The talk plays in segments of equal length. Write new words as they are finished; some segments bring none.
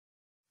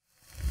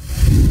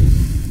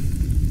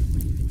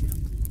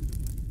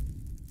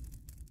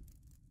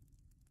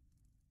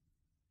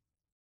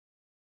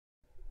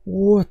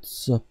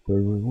What's up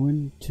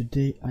everyone,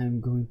 today I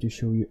am going to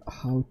show you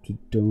how to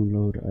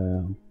download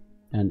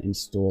and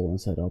install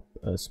and set up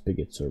a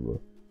Spigot server.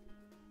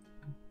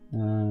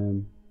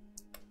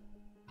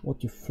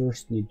 What you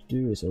first need to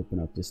do is open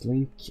up this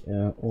link.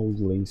 All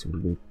the links will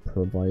be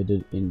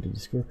provided in the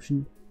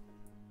description.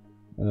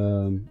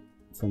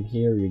 From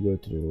here you go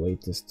to the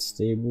latest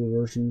stable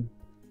version.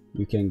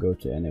 You can go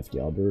to any of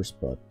the others,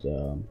 but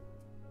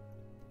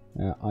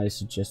I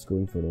suggest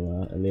going for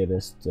the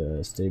latest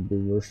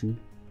stable version.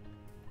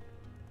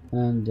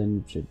 And then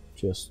you should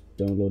just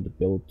download the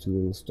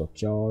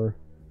BuildTools.jar.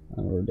 I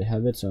already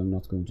have it, so I'm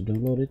not going to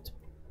download it.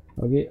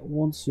 Okay,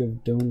 once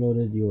you've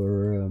downloaded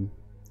your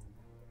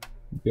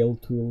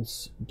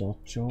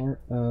BuildTools.jar,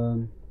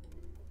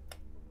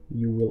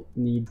 you will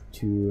need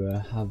to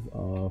have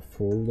a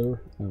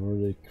folder. I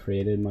already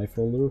created my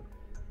folder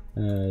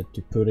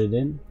to put it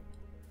in.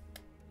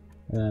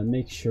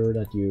 Make sure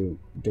that you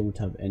don't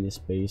have any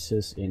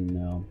spaces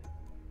in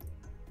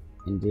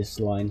this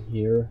line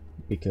here,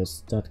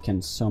 because that can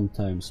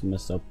sometimes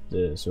mess up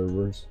the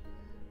servers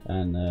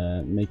and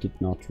make it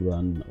not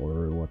run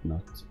or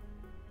whatnot.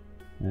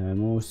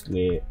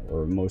 Mostly,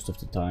 or most of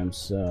the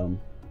times,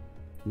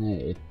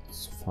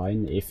 it's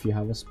fine if you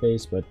have a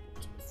space, but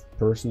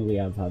personally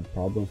I've had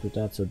problems with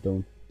that, so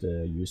don't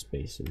use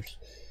spacers.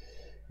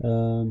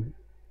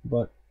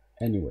 But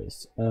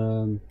anyways,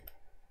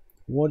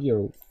 what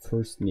you'll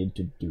first need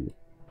to do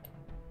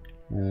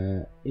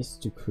is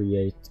to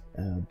create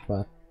a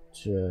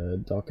batch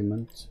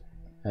document,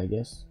 I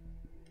guess.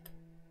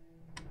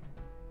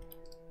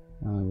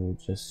 I will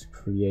just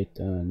create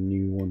a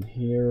new one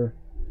here.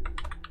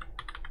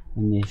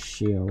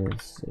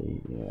 Initials,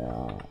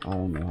 yeah, I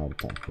don't know how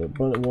to type it,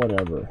 but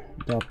whatever.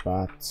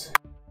 .bat.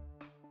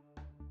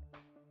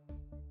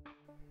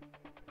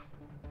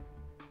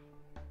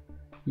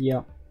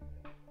 Yeah,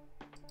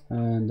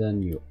 and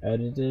then you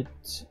edit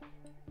it,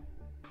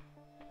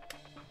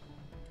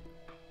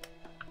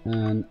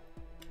 and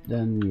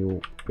then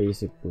you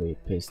basically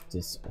paste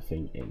this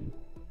thing in.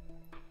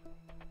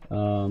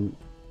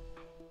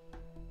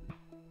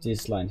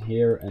 This line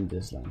here and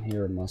this line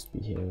here must be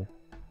here.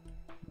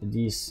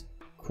 These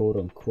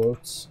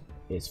quote-unquotes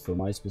is for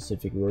my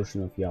specific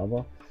version of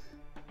Java.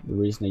 The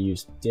reason I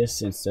use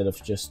this instead of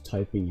just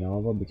typing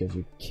Java, because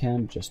you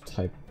can't just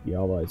type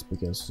Java, it's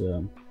because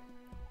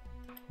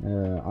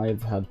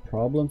I've had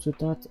problems with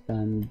that,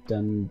 and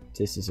then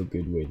this is a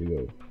good way to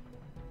go.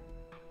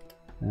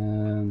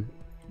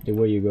 The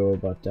way you go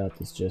about that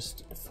is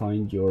just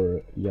find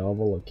your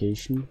Java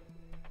location,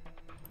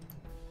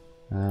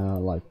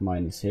 like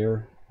mine is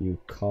here. You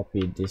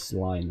copy this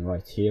line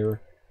right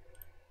here,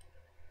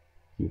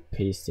 you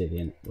paste it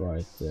in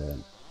right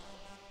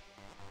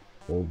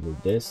over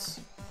this,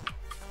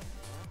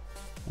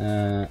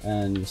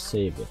 and you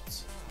save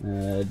it.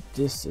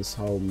 This is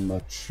how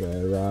much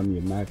RAM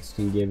your max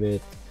can give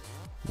it,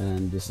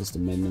 and this is the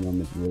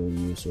minimum it will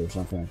use or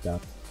something like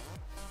that.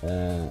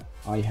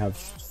 I have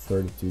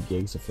 32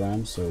 gigs of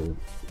RAM, so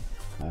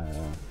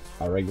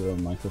a regular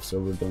Minecraft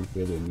server don't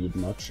really need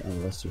much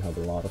unless you have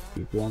a lot of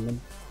people on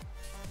them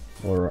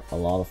or a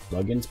lot of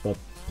plugins, but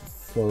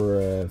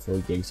for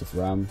gigs of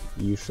RAM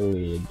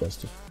usually it does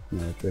the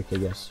trick, I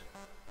guess.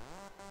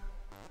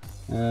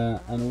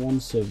 And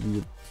once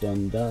you've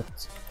done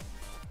that,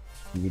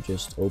 you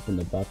just open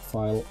the bat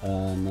file,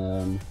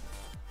 and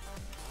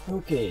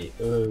okay,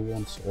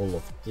 once all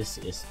of this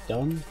is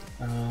done,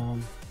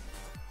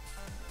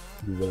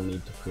 you will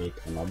need to create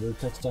another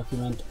text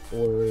document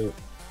or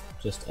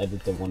just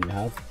edit the one you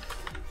have.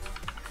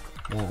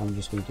 I'm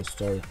just going to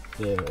start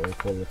or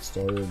call it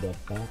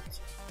starter.bat.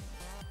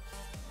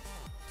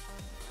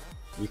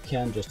 You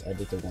can just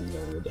edit the one you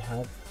already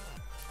have.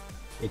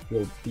 It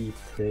will be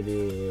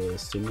pretty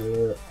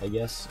similar, I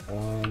guess.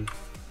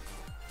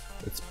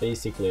 It's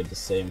basically the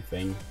same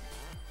thing,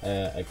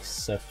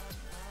 except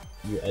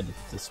you edit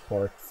this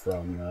part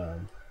from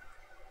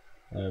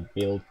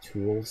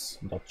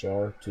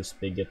BuildTools.jar to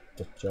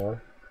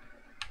Spigot.jar.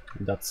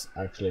 That's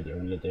actually the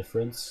only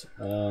difference.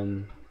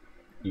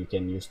 You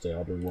can use the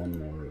other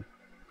one or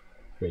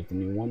create a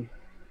new one.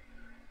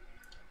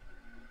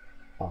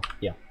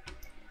 Yeah,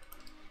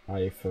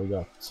 I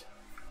forgot.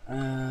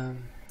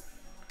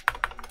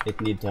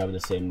 It needs to have the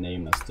same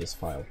name as this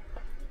file.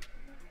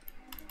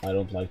 I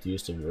don't like to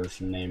use the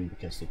version name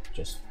because it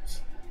just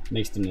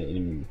makes the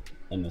name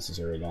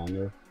unnecessarily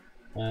longer.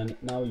 And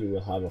now you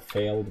will have a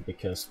failed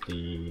because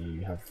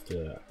you have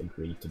to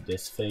agree to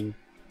this thing.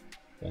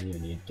 Then you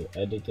need to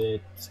edit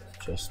it.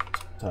 Just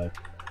type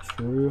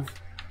true,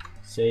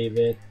 save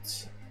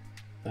it,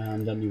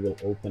 and then you will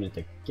open it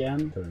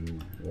again,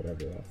 turn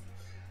whatever off.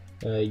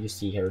 You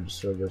see here the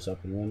server is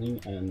up and running,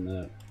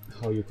 and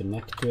how you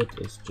connect to it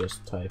is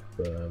just type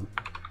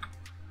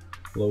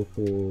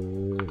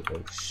local,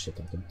 oh shit,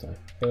 I can type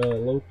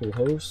local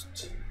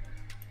host,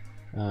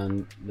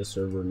 and the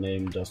server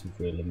name doesn't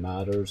really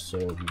matter, so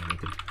you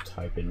can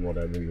type in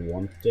whatever you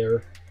want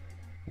there.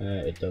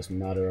 It doesn't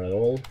matter at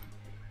all.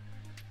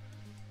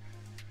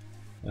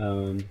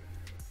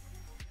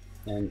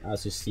 And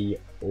as you see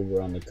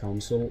over on the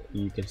console,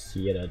 you can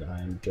see that I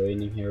am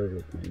joining here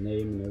with my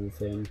name and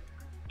everything.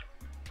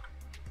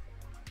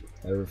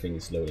 Everything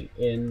is loading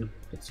in,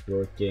 it's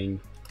working.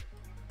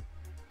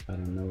 I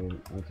don't know,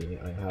 okay,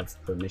 I have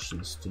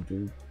permissions to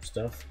do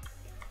stuff,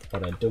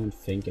 but I don't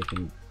think I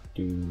can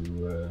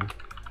do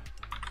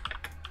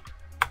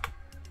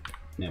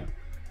no.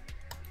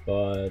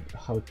 But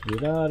how to do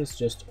that is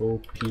just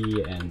OP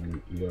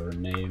and your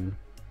name.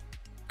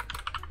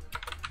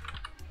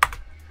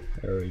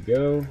 There we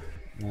go.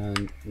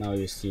 And now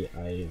you see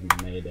I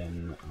made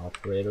an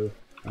operator.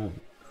 Oh,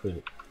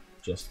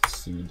 just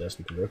C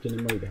doesn't work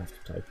anymore, you have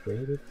to type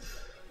creative.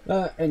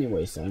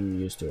 Anyways, I'm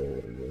used to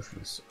older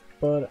versions.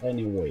 But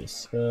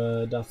anyways,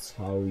 that's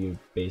how you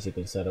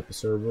basically set up a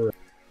server.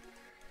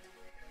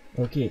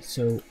 Okay,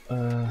 so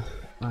I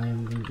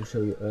am going to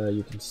show you,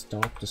 you can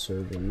stop the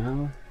server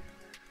now.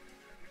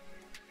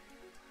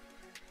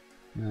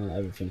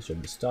 Everything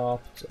should be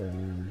stopped.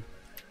 And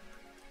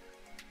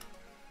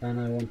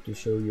I want to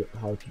show you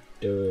how to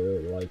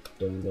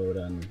download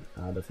and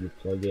add a few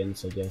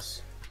plugins, I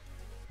guess.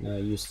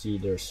 You see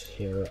there's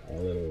here a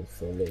little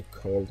folder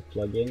called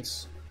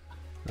plugins.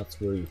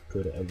 That's where you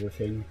put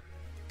everything.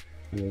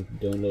 I'm going to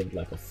download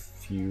like a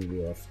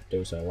few of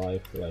those I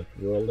like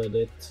World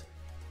Edit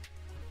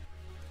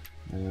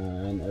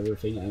and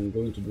everything. I'm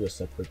going to do a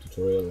separate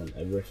tutorial on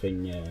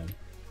everything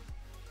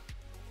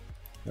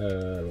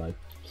like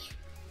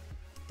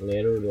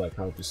later, like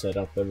how to set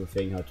up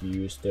everything, how to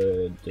use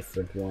the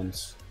different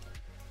ones.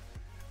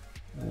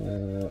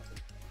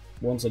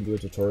 Once I do a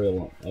tutorial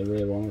on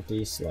every one of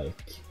these,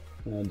 like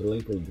the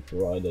link will be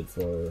provided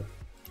for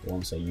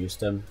once I use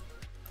them.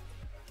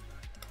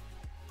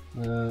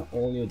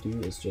 All you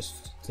do is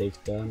just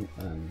take them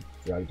and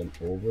drag them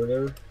over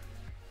there,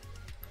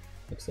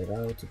 exit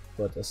out,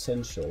 but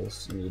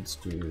essentials needs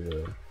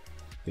to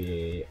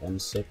be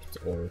unzipped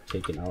or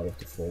taken out of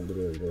the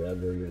folder or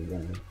wherever you're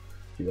going to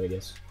do, I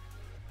guess.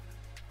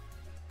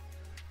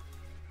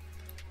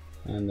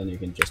 And then you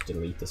can just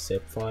delete the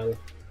zip file.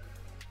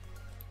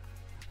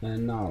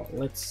 And now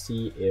let's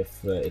see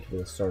if it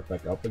will start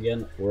back up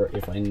again, or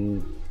if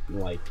I'm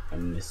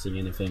missing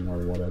anything or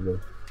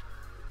whatever.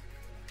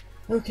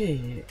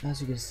 Okay, as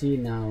you can see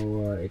now,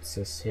 it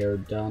says here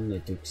done.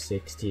 It took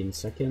 16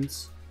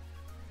 seconds.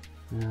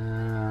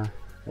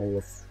 All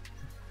of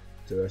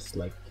the rest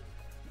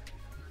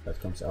that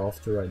comes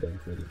after I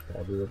don't really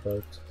bother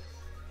about.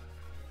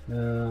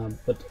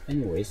 But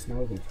anyways,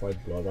 now we can try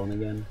to log on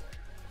again.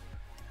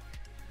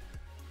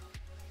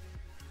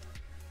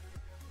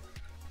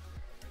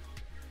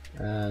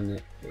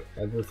 And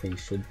everything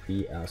should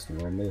be as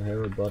normal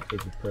here, but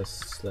if you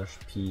press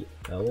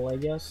 /PL, I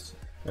guess,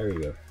 there you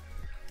go.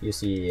 You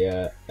see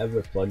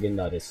every plugin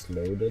that is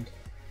loaded,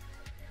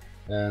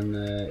 and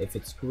if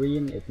it's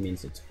green it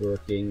means it's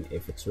working,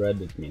 if it's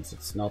red it means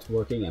it's not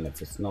working, and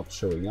if it's not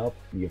showing up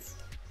you've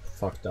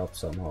fucked up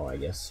somehow, I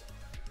guess.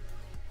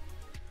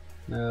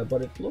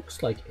 But it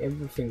looks like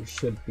everything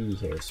should be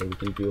here, so we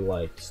can do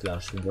like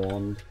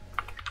 /1.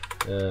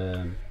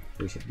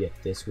 We should get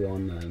this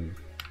one, and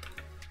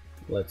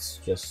let's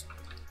just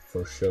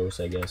for shows,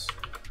 I guess.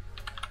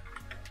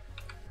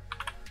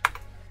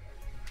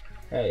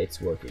 Hey,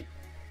 it's working.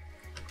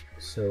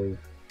 So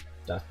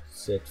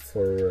that's it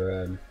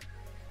for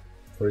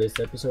this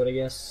episode, I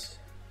guess.